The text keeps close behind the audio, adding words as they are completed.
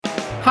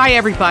Hi,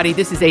 everybody.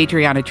 This is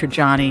Adriana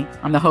Trajani.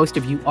 I'm the host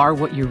of You Are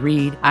What You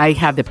Read. I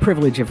have the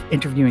privilege of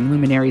interviewing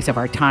luminaries of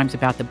our times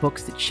about the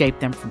books that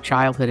shaped them from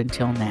childhood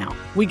until now.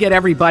 We get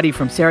everybody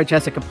from Sarah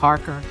Jessica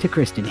Parker to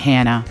Kristen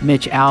Hanna,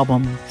 Mitch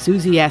Albom,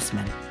 Susie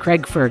Essman,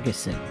 Craig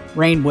Ferguson,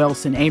 Rainn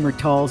Wilson, Amor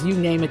Tolls, you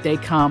name it, they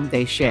come,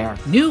 they share.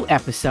 New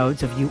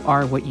episodes of You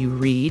Are What You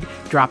Read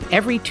drop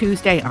every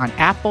Tuesday on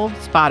Apple,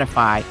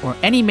 Spotify, or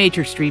any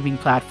major streaming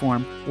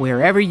platform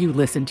wherever you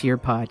listen to your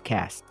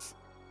podcasts.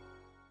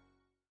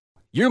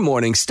 Your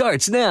morning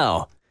starts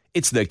now.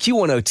 It's the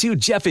Q102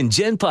 Jeff and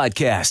Jen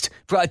podcast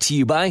brought to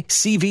you by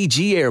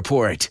CVG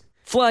Airport.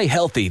 Fly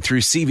healthy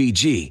through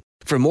CVG.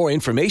 For more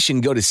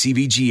information, go to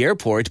CVG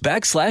Airport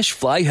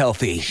 /fly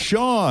healthy.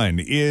 Sean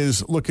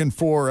is looking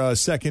for a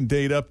second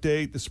date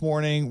update this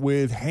morning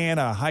with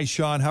Hannah. Hi,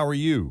 Sean. How are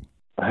you?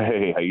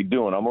 Hey, how you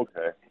doing? I'm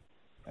okay.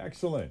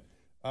 Excellent.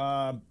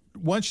 Why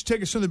don't you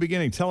take us from the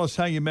beginning? Tell us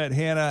how you met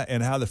Hannah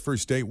and how the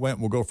first date went.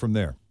 We'll go from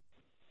there.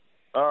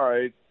 All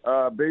right.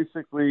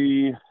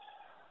 Basically,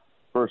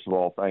 first of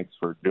all, thanks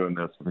for doing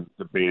this. I've been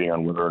debating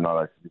on whether or not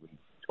I should even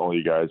tell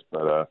you guys,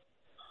 but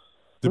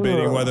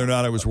debating whether or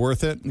not it was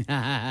worth it.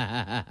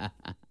 I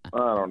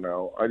don't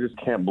know. I just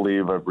can't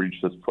believe I've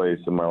reached this place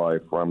in my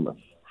life where I'm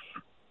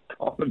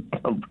calling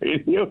a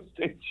radio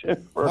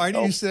station. Why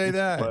do you say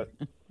that?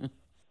 But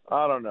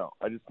I don't know.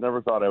 I just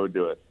never thought I would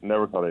do it.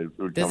 Never thought I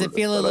would. Does it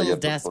feel a little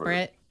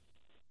desperate?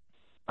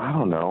 I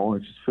don't know.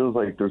 It just feels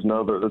like there's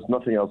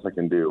nothing else I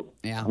can do.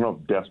 Yeah. I don't know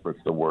if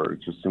desperate's the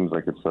word. It just seems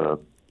like it's a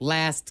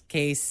last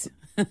case,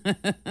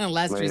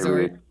 last maybe.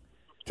 resort.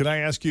 Can I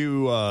ask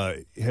you,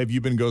 have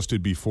you been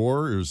ghosted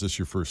before, or is this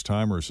your first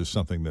time, or is this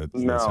something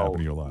that's happened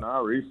to you a lot?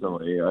 Not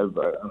recently. I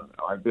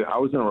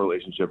was in a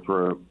relationship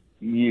for a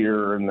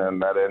year, and then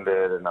that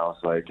ended, and I was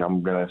like,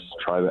 I'm going to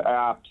try the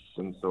apps,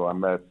 and so I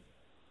met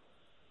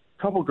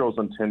a couple girls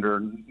on Tinder.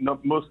 No,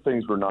 most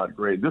things were not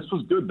great. This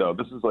was good, though.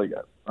 This is like,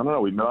 I don't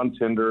know, we met on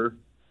Tinder.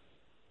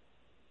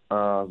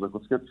 I was like,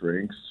 let's get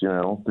drinks. You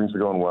know, things are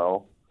going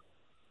well.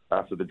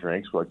 After the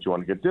drinks, we're like, do you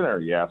want to get dinner?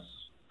 Yes.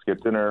 Let's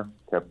get dinner.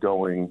 Kept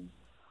going.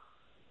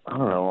 I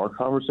don't know. Our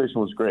conversation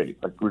was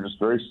great. Like, we're just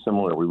very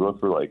similar. We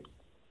both were like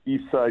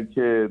East Side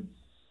kids.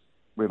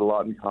 We had a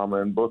lot in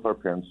common. Both our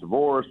parents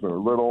divorced when we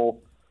were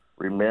little.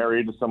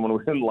 Remarried to someone we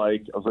didn't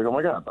like. I was like, oh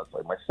my God, that's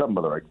like my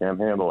stepmother. I can't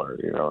handle her.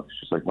 You know,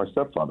 she's like my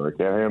stepfather. I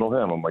can't handle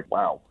him. I'm like,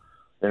 wow.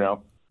 You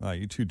know.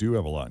 You two do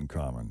have a lot in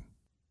common.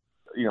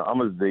 You know, I'm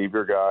a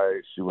Xavier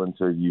guy. She went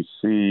to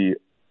UC.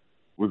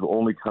 We've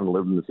only kind of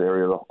lived in this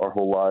area our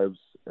whole lives,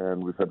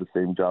 and we've had the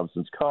same job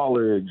since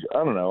college.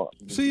 I don't know.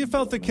 So you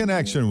felt the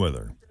connection with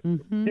her?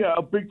 Mm-hmm. Yeah,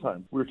 big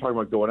time. We were talking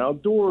about going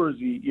outdoors,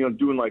 you know,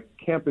 doing like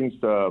camping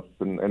stuff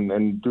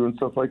and doing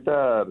stuff like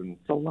that. And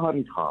it's a lot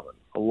in common,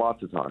 a lot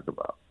to talk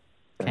about.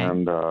 Okay.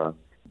 And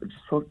it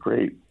just felt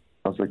great.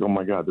 I was like, oh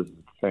my God, this is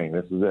the thing.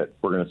 This is it.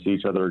 We're going to see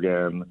each other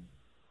again.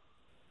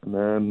 And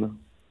then,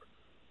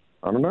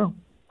 I don't know.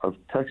 I've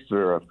texted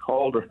her. I've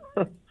called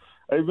her.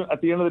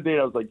 At the end of the day,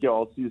 I was like, yo,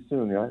 I'll see you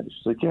soon. Yeah?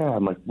 She's like, yeah.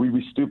 I'm like, we'd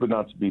be stupid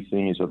not to be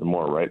seeing each other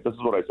more, right? This is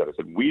what I said. I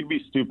said, we'd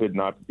be stupid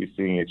not to be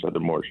seeing each other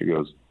more. She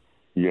goes,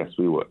 yes,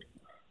 we would.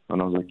 And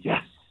I was like,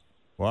 yes.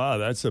 Wow,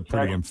 that's a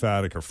pretty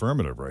emphatic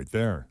affirmative right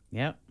there.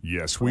 Yep.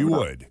 Yes, we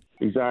would.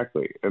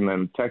 Exactly. And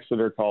then texted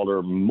her, called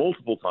her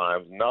multiple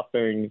times,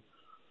 nothing.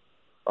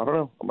 I don't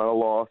know. I'm at a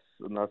loss,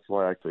 and that's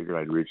why I figured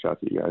I'd reach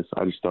out to you guys.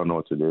 I just don't know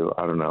what to do.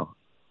 I don't know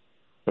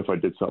if I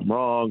did something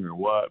wrong or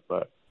what,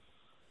 but.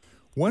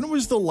 When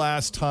was the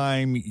last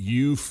time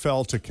you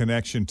felt a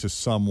connection to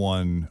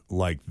someone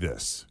like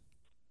this?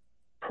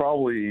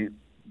 Probably,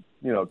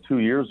 2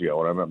 years ago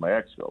when I met my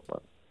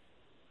ex-girlfriend.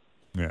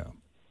 Yeah.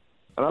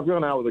 And I've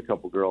gone out with a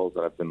couple girls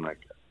that I've been like,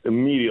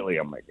 immediately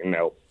I'm like,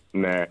 nope,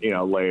 nah,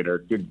 later,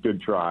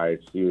 good try.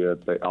 See you.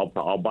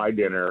 I'll buy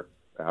dinner.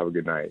 Have a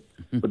good night.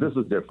 But this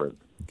is different.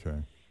 Okay.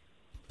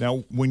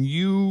 Now, when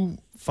you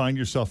find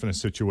yourself in a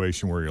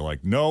situation where you're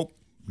like, nope,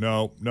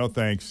 no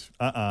thanks,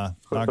 not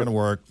going to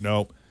work,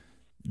 nope.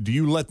 Do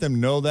you let them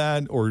know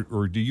that,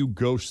 or do you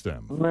ghost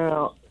them?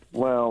 No.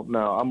 Well,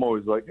 no. I'm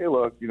always like, hey,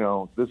 look, it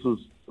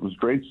was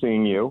great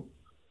seeing you.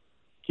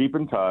 Keep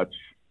in touch.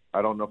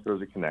 I don't know if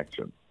there's a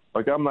connection.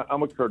 Like I'm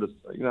a courtesy.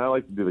 I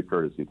like to do the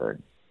courtesy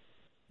thing.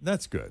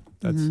 That's good.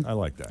 I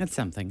like that. That's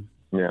something.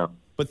 Yeah.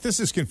 But this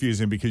is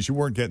confusing because you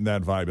weren't getting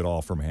that vibe at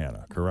all from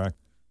Hannah, correct?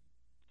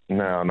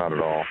 No, not at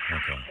all.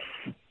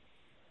 Okay.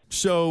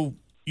 So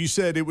you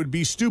said it would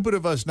be stupid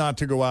of us not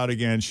to go out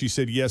again. She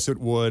said yes, it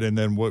would. And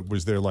then what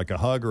was there, like a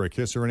hug or a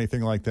kiss or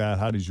anything like that?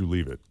 How did you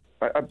leave it?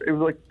 It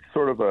was like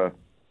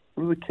it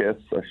was a kiss,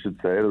 I should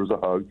say. There was a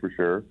hug for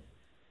sure.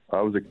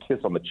 It was a kiss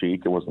on the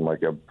cheek. It wasn't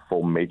like a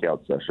full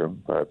make-out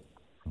session, but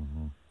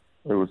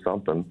it was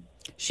something.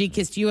 She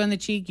kissed you on the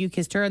cheek, you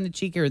kissed her on the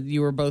cheek, or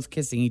you were both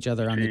kissing each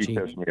other on the cheek? She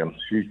kissed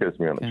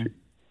me on the cheek.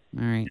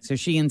 All right. So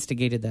she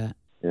instigated that.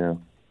 Yeah.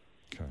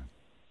 Okay.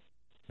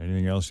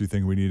 Anything else you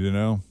think we need to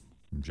know?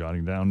 I'm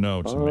jotting down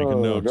notes. I'm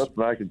making notes.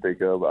 Nothing I can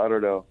think of. I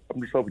don't know.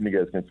 I'm just hoping you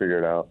guys can figure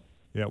it out.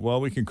 Yeah, well,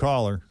 we can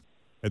call her.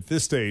 At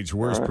this stage,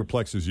 we're as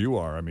perplexed as you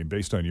are. I mean,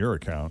 based on your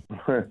account.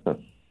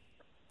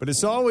 But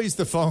it's always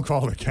the phone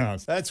call that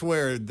counts. That's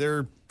where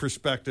their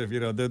perspective,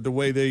 the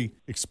way they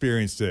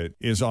experienced it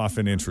is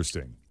often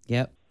interesting.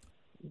 Yep.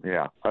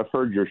 Yeah, I've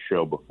heard your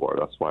show before.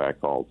 That's why I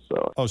called.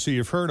 So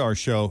you've heard our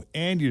show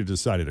and you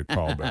decided to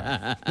call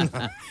back.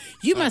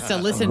 You must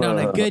have listened on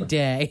a good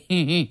day.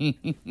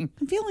 I'm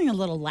feeling a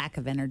little lack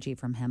of energy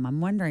from him. I'm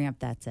wondering if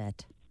that's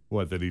it.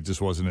 What, that he just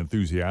wasn't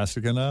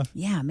enthusiastic enough?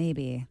 Yeah,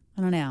 maybe.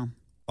 I don't know.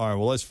 All right,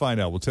 well, let's find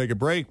out. We'll take a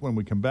break. When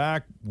we come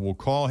back, we'll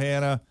call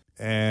Hannah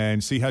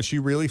and see how she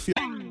really feels.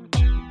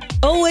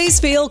 Always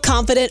feel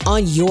confident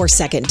on your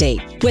second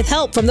date. With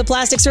help from the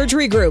Plastic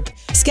Surgery Group.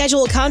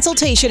 Schedule a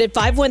consultation at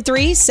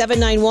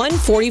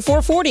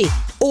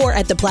 513-791-4440 or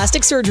at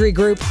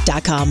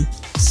theplasticsurgerygroup.com.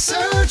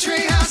 Surgery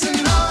has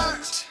an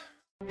art.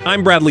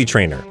 I'm Bradley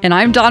Trainer. And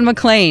I'm Don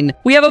McClain.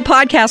 We have a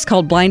podcast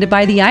called Blinded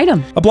by the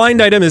Item. A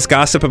blind item is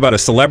gossip about a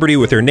celebrity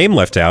with their name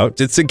left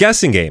out. It's a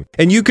guessing game,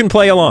 and you can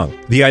play along.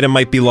 The item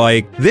might be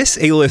like, this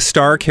A-list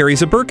star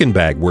carries a Birkin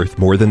bag worth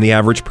more than the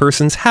average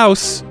person's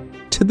house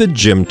to the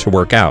gym to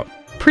work out.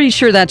 Pretty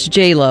sure that's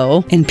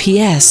J-Lo. And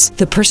P.S.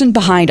 the person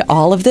behind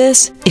all of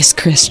this is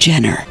Kris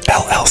Jenner,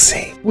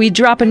 LLC. We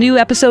drop a new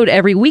episode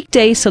every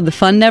weekday so the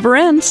fun never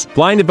ends.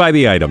 Blinded by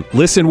the Item.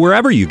 Listen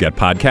wherever you get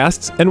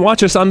podcasts and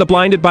watch us on the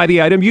Blinded by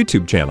the Item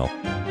YouTube channel.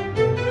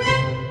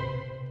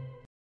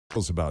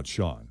 About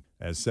Sean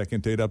as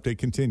Second Date Update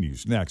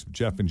continues. Next,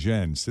 Jeff and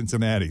Jen,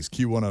 Cincinnati's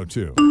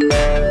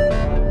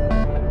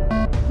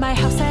Q102. My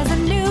house has a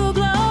new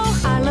glow.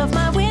 I love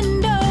my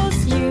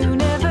windows.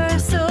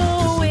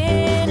 Universal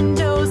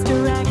Windows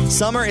Direct.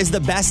 Summer is the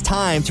best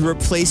time to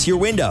replace your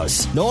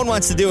windows. No one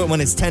wants to do it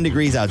when it's 10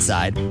 degrees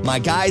outside. My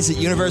guys at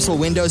Universal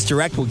Windows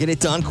Direct will get it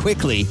done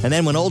quickly. And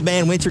then when Old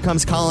Man Winter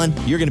comes calling,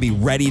 you're going to be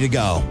ready to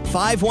go.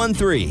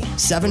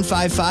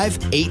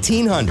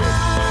 513-755-1800.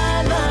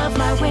 I love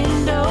my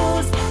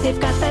windows. They've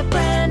got that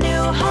brand new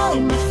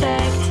home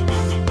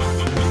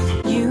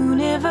effect.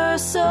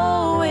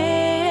 Universal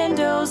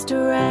Windows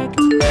Direct.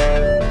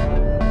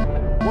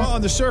 Well,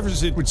 on the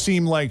surface, it would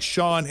seem like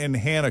Sean and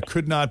Hannah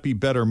could not be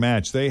better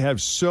matched. They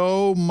have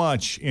so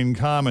much in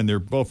common. They're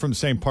both from the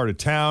same part of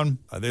town.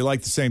 They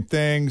like the same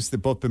things.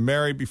 They've both been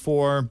married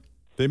before.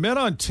 They met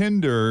on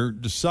Tinder,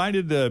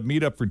 decided to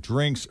meet up for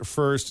drinks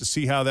first to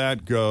see how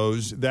that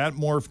goes. That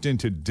morphed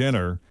into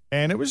dinner.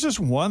 And it was just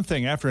one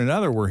thing after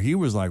another where he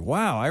was like,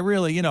 wow, I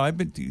really, I've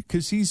been,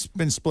 because he's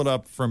been split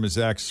up from his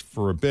ex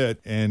for a bit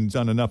and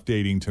done enough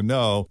dating to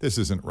know this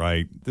isn't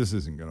right. This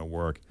isn't going to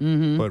work.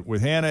 Mm-hmm. But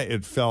with Hannah,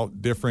 it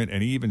felt different.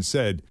 And he even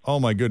said, oh,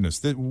 my goodness,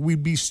 that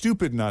we'd be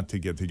stupid not to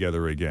get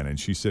together again. And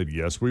she said,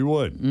 yes, we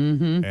would.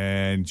 Mm-hmm.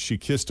 And she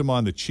kissed him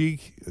on the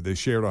cheek. They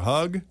shared a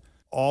hug.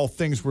 All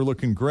things were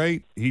looking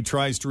great. He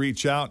tries to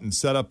reach out and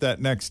set up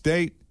that next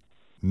date.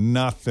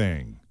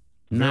 Nothing.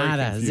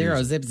 Nada.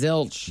 Zero. Zip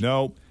zilch.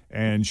 Nope.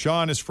 And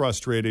Sean is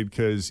frustrated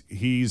because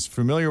he's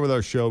familiar with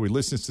our show. He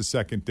listens to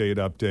Second Date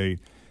Update,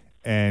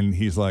 and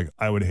he's like,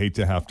 I would hate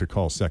to have to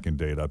call Second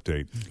Date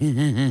Update.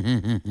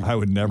 I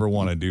would never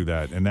want to do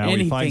that. And now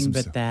he finds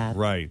himself, but that.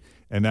 Right.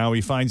 And now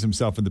he finds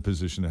himself in the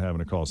position of having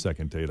to call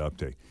Second Date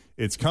Update.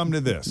 It's come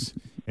to this.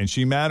 And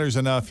she matters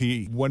enough.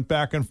 He went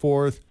back and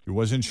forth. He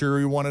wasn't sure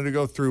he wanted to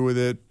go through with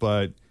it,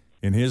 but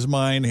in his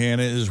mind,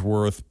 Hannah is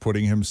worth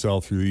putting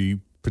himself through the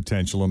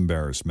potential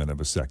embarrassment of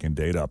a Second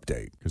Date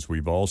Update, because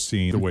we've all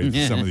seen the way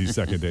some of these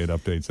Second Date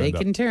Updates they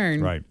can turn.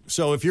 Right.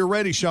 So if you're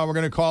ready, Sean, we're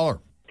going to call her.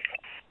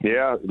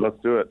 Yeah,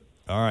 let's do it.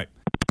 All right.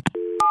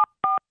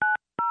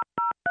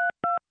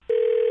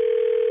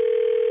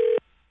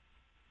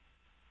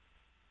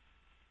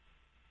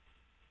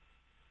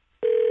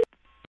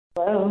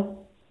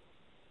 Hello.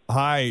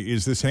 Hi,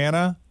 is this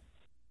Hannah?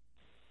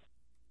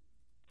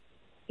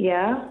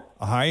 Yeah.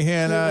 Hi,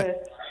 Hannah.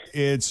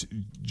 It's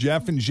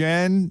Jeff and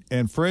Jen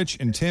and Fritch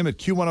and Tim at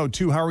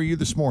Q102. How are you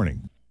this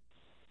morning?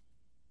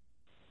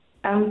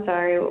 I'm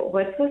sorry.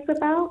 What's this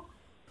about?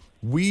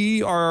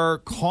 We are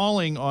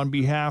calling on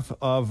behalf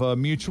of a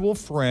mutual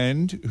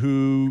friend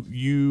who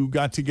you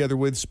got together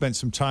with, spent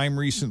some time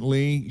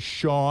recently,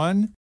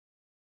 Sean.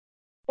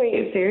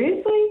 Wait,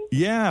 seriously?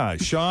 Yeah,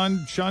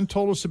 Sean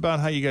told us about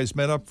how you guys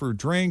met up for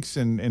drinks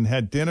and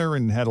had dinner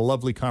and had a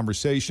lovely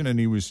conversation, and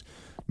he was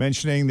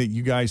mentioning that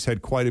you guys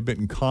had quite a bit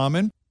in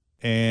common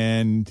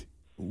and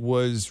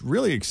was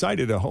really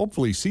excited to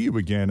hopefully see you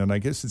again. And I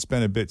guess it's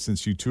been a bit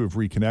since you two have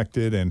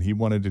reconnected, and he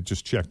wanted to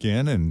just check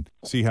in and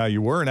see how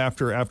you were. And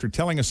after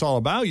telling us all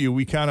about you,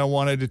 we kind of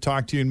wanted to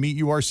talk to you and meet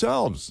you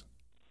ourselves.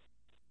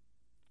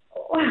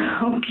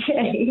 Wow,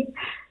 okay.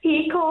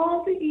 He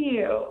called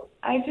you.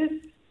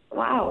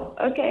 Wow,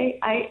 okay.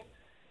 I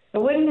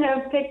wouldn't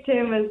have picked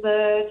him as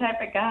the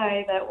type of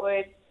guy that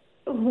would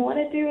want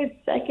to do a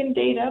Second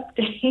Date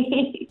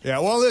Update. Yeah,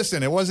 well,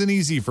 listen, it wasn't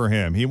easy for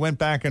him. He went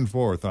back and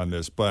forth on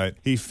this, but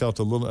he felt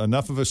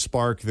enough of a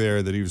spark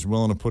there that he was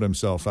willing to put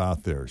himself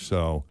out there.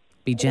 So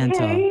be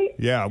gentle. Okay.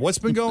 Yeah, what's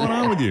been going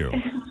on with you?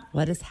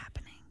 What is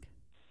happening?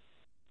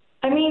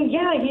 I mean,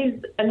 yeah, he's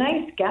a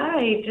nice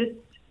guy,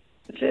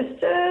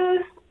 just a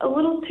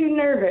little too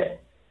nervous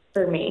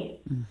for me.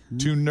 Mm-hmm.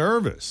 Too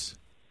nervous?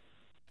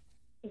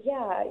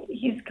 Yeah,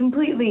 he's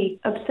completely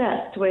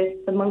obsessed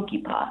with the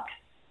monkeypox.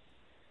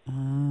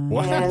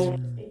 What?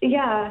 And,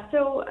 yeah,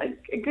 so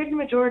a good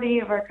majority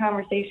of our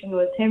conversation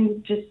was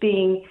him just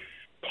being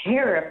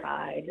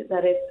terrified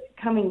that it's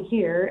coming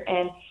here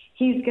and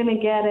he's going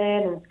to get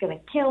it and it's going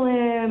to kill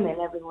him and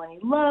everyone he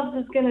loves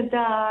is going to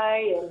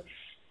die. And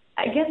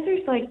I guess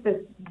there's like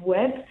this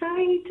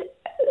website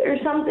or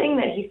something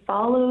that he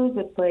follows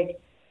that's like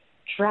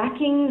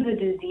tracking the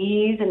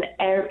disease, and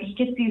he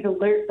gets these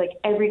alerts like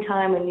every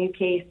time a new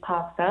case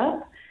pops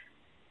up.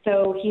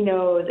 So he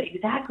knows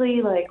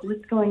exactly like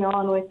what's going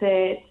on with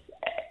it.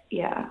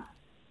 Yeah.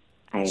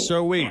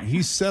 So wait,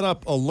 he set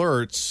up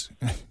alerts.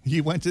 He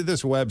went to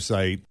this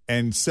website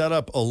and set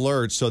up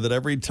alerts so that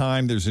every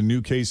time there's a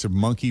new case of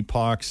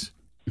monkeypox,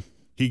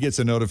 he gets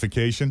a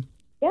notification?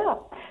 Yeah.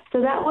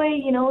 So that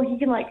way, you know, he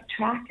can like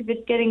track if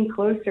it's getting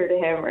closer to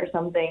him or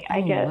something.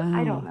 I guess.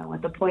 Wow. I don't know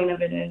what the point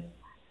of it is.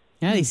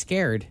 Yeah, he's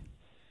scared.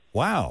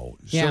 Wow.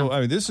 Yeah. So, I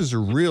mean, this is a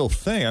real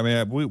thing. I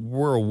mean,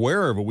 we're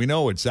aware of it. We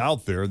know it's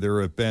out there.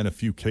 There have been a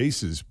few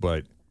cases,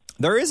 but...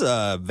 There is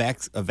a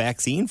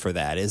vaccine for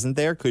that, isn't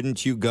there?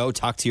 Couldn't you go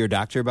talk to your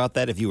doctor about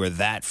that if you were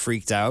that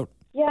freaked out?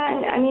 Yeah,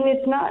 and I mean,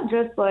 it's not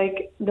just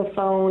like the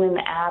phone and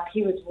the app.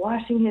 He was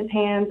washing his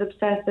hands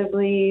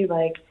obsessively.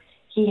 Like,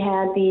 he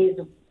had these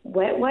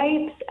wet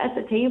wipes at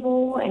the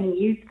table and he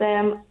used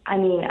them. I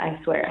mean,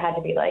 I swear it had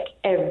to be like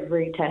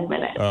every 10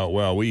 minutes. Oh,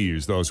 well, we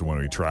use those when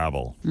we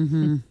travel.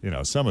 Mm-hmm. You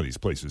know, some of these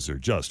places are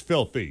just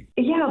filthy.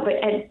 Yeah, but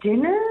at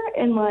dinner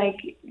and like,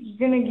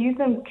 you're going to use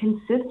them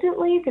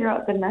consistently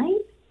throughout the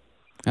night?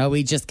 Oh,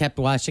 we just kept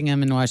washing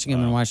him and washing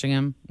him and washing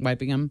him,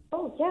 wiping him?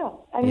 Oh, yeah.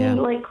 I mean,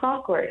 like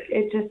clockwork.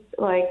 It just,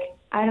 like,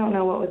 I don't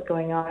know what was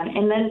going on.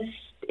 And then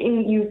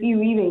you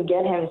even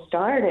get him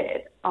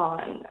started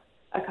on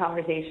a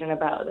conversation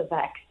about the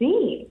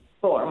vaccine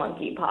for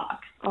monkeypox.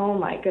 Oh,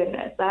 my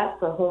goodness.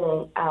 That's a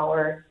whole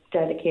hour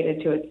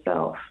dedicated to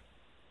itself.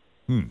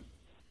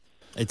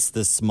 It's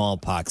the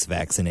smallpox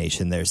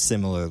vaccination. They're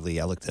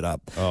similarly, I looked it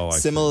up. Oh, I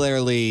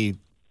similarly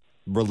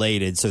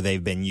related, so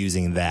they've been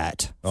using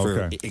that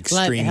for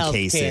extreme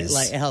cases.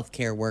 Like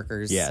healthcare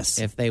workers, yes,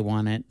 if they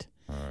want it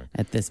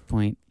at this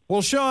point.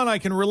 Well, Sean, I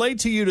can relate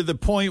to you to the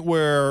point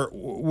where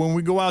when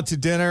we go out to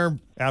dinner,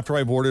 after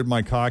I've ordered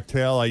my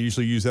cocktail, I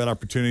usually use that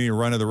opportunity to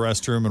run to the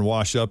restroom and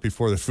wash up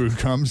before the food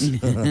comes.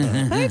 But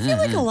I feel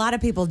like a lot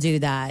of people do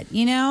that,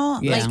 you know?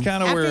 Yeah. Like That's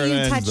kinda after where it you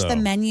ends, touch the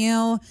though.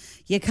 menu,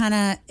 you kind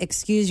of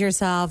excuse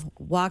yourself,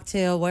 walk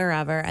to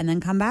wherever, and then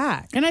come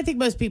back. And I think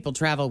most people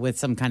travel with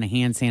some kind of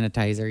hand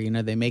sanitizer. You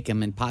know, they make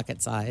them in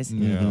pocket size.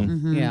 Yeah.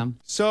 Mm-hmm. Yeah.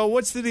 So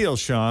what's the deal,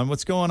 Sean?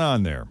 What's going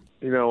on there?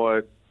 You know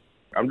what?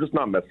 I'm just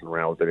not messing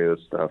around with any of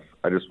this stuff.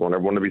 I just want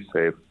everyone to be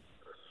safe.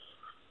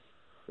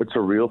 It's a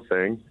real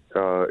thing.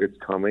 It's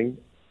coming.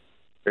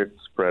 It's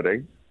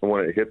spreading. And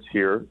when it hits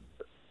here,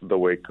 the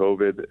way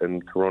COVID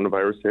and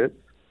coronavirus hit,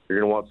 you're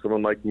going to want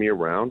someone like me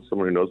around,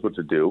 someone who knows what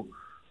to do.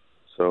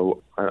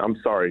 So I'm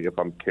sorry if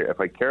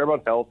I care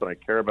about health and I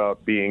care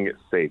about being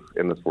safe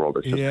in this world.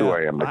 It's just who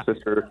I am. My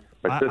sister.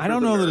 I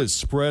don't know that it's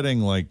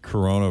spreading like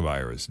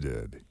coronavirus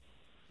did.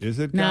 Is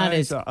it? Not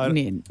guys? as at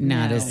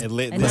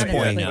this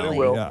point. It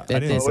will. At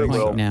this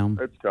point, no.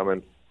 It's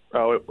coming.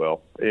 Oh, it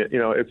will.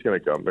 It's going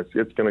to come.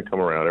 It's going to come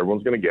around.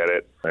 Everyone's going to get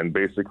it. And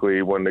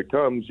basically, when it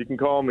comes, you can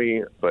call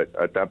me. But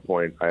at that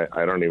point,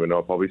 I don't even know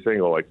if I'll be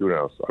single. Like, who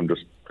knows? I'm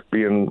just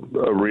being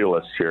a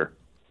realist here.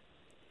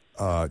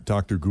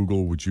 Dr.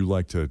 Google, would you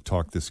like to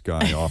talk this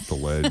guy off the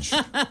ledge?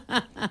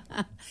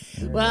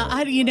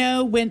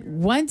 Well,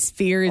 when once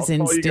fear is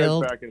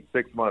instilled. I'll call you guys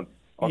back in 6 months.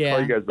 I'll Yeah.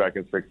 call you guys back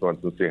in 6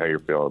 months and see how you're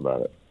feeling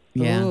about it.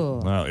 Yeah.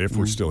 Well, if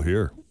we're still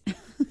here.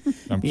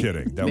 I'm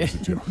kidding. That was a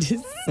joke.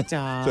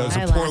 Stop. That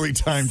was a poorly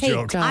timed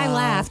joke. I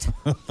laughed.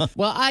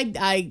 Well,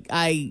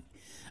 I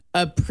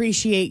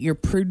appreciate your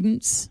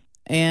prudence,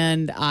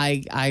 and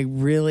I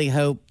really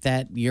hope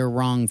that you're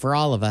wrong for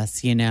all of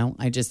us. You know,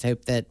 I just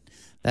hope that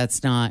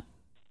that's not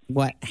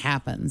what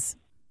happens.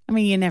 I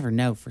mean, you never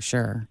know for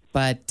sure,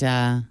 but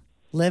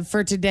live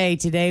for today.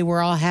 Today,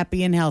 we're all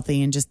happy and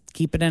healthy, and just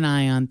keeping an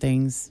eye on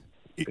things.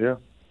 Yeah.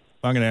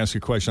 I'm going to ask you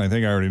a question I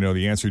think I already know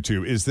the answer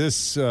to. Is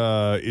this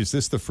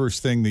the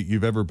first thing that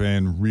you've ever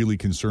been really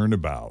concerned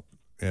about?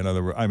 In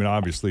other words, I mean,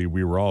 obviously,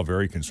 we were all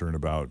very concerned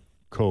about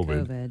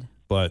COVID.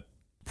 But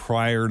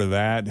prior to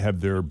that, have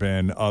there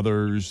been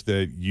others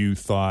that you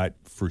thought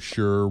for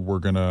sure were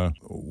going to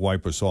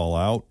wipe us all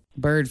out?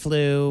 Bird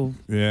flu.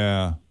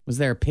 Yeah. Was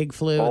there a pig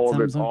flu? All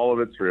of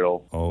it's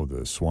real. Oh,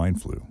 the swine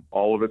flu.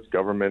 All of it's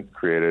government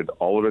created.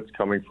 All of it's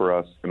coming for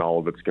us, and all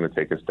of it's going to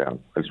take us down.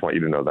 I just want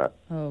you to know that.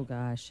 Oh,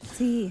 gosh.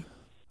 See.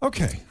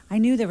 Okay. I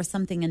knew there was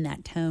something in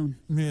that tone.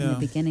 In the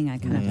beginning, I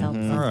kind of felt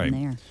something All right.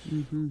 there.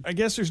 Mm-hmm. I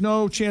guess there's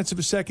no chance of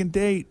a second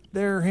date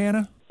there,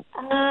 Hannah?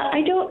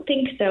 I don't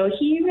think so.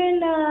 He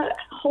even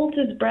holds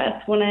his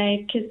breath when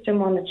I kissed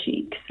him on the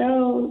cheek.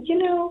 So,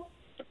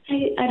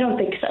 I don't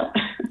think so.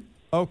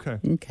 Okay.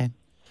 Okay.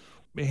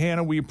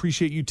 Hannah, we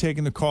appreciate you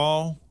taking the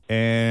call.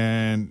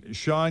 And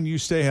Sean, you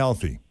stay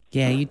healthy.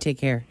 Yeah, you take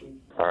care.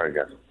 All right,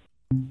 guys.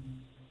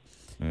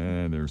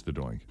 And there's the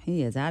doink.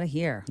 He is out of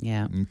here.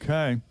 Yeah.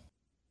 Okay.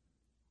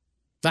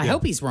 I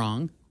hope he's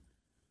wrong.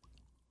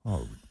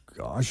 Oh,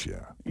 gosh,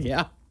 yeah.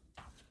 Yeah.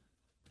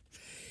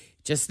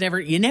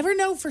 You never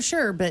know for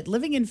sure, but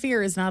living in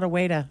fear is not a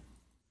way to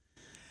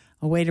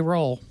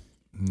roll.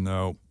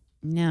 No.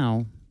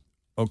 No.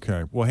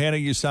 Okay. Well, Hannah,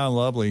 you sound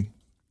lovely.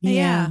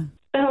 Yeah.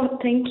 Oh,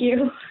 thank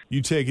you.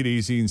 You take it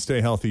easy and stay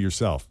healthy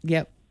yourself.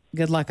 Yep.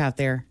 Good luck out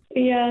there.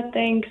 Yeah,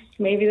 thanks.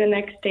 Maybe the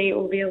next date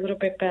will be a little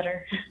bit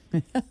better.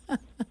 I'm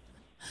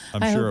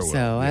I sure hope it will. so.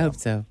 Yeah. I hope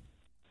so.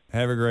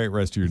 Have a great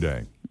rest of your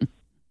day.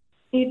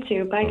 You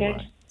too. Bye,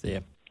 guys. See ya.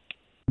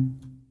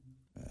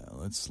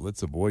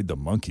 Let's avoid the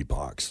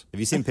monkeypox. Have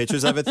you seen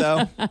pictures of it,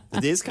 though?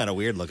 It is kind of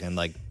weird looking,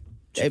 like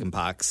chicken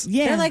pox.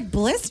 Yeah. They're like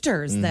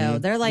blisters, though.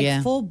 They're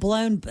like full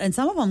blown, and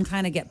some of them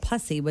kind of get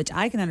pussy, which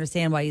I can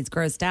understand why he's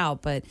grossed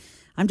out, but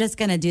I'm just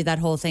going to do that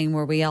whole thing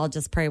where we all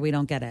just pray we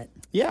don't get it.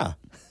 Yeah.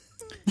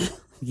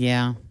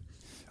 Yeah.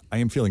 I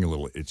am feeling a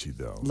little itchy,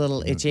 though.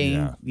 Little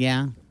itchy.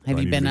 Yeah. Have I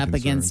you need been to be up concerned.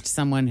 against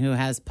someone who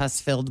has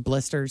pus-filled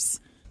blisters?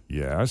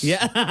 Yes.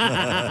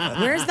 Yeah.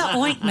 Where's the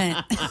ointment?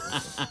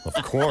 Of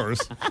course.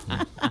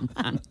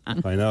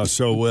 I know.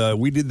 So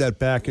we did that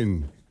back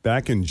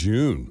in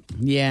June.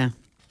 Yeah.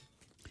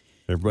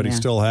 Everybody Yeah.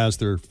 still has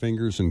their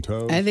fingers and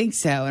toes. I think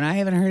so, and I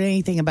haven't heard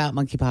anything about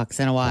monkeypox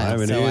in a while. I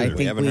haven't so I either. We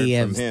think haven't we heard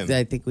have. from him.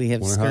 I think we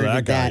have Wonder how skirted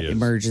that guy that is.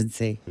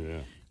 emergency. Yeah.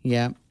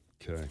 Yeah.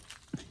 Okay.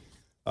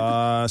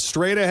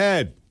 Straight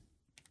ahead.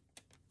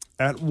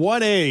 At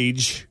what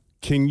age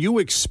can you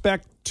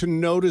expect to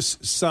notice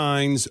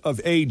signs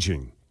of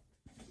aging?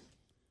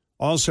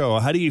 Also,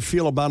 how do you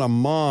feel about a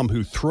mom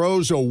who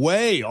throws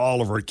away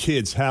all of her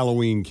kids'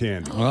 Halloween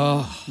candy?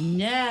 Oh.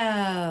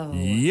 No.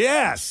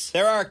 Yes.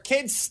 There are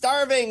kids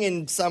starving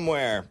in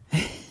somewhere.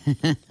 You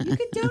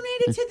could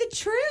donate it to the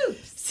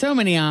troops. So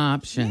many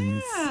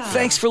options.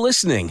 Thanks for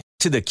listening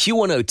to the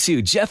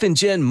Q102 Jeff and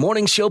Jen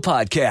Morning Show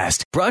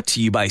podcast, brought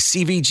to you by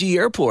CVG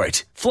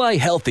Airport. Fly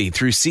healthy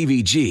through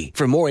CVG.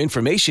 For more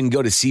information,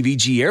 go to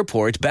CVG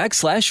Airport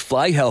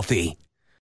 /fly healthy.